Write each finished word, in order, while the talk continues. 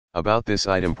About this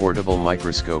item: portable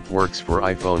microscope, works for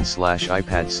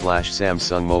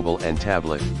iPhone/iPad/Samsung mobile and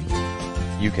tablet.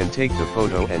 You can take the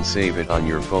photo and save it on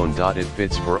your phone. It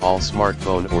fits for all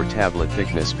smartphone or tablet.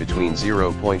 Thickness between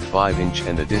 0.5 inch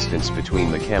and the distance between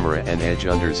the camera and edge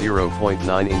under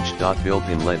 0.9 inch.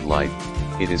 Built-in LED light.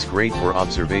 It is great for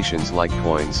observations like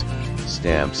coins,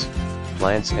 stamps,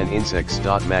 plants and insects.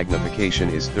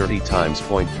 Magnification is 30 times.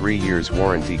 0.3 years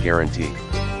warranty guarantee.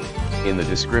 In the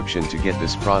description to get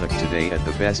this product today at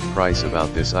the best price.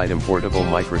 About this item: portable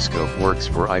microscope, works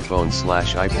for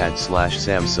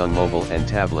iPhone/iPad/Samsung mobile and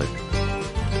tablet.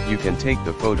 You can take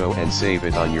the photo and save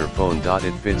it on your phone.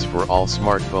 It fits for all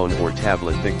smartphone or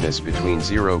tablet. Thickness between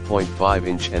 0.5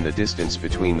 inch and the distance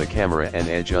between the camera and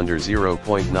edge under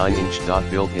 0.9 inch.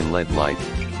 Built-in LED light.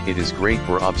 It is great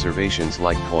for observations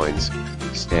like coins,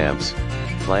 stamps,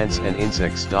 plants and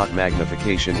insects.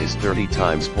 Magnification is 30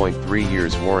 times. 0.3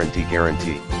 years warranty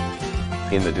guarantee.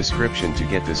 In the description to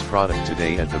get this product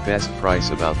today at the best price.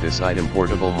 About this item: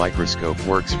 portable microscope,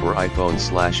 works for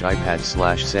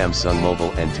iPhone/iPad/Samsung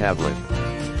mobile and tablet.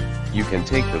 You can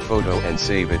take the photo and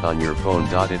save it on your phone.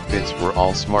 It fits for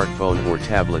all smartphone or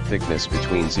tablet. Thickness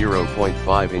between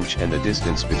 0.5 inch and the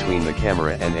distance between the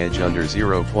camera and edge under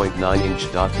 0.9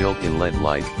 inch. Built-in LED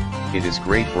light. It is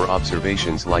great for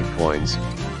observations like coins,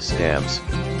 stamps,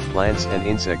 plants and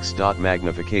insects.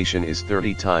 Magnification is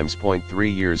 30 times. 0.3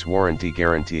 years warranty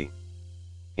guarantee.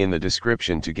 In the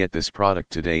description to get this product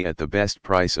today at the best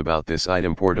price. About this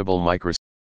item: portable microscope.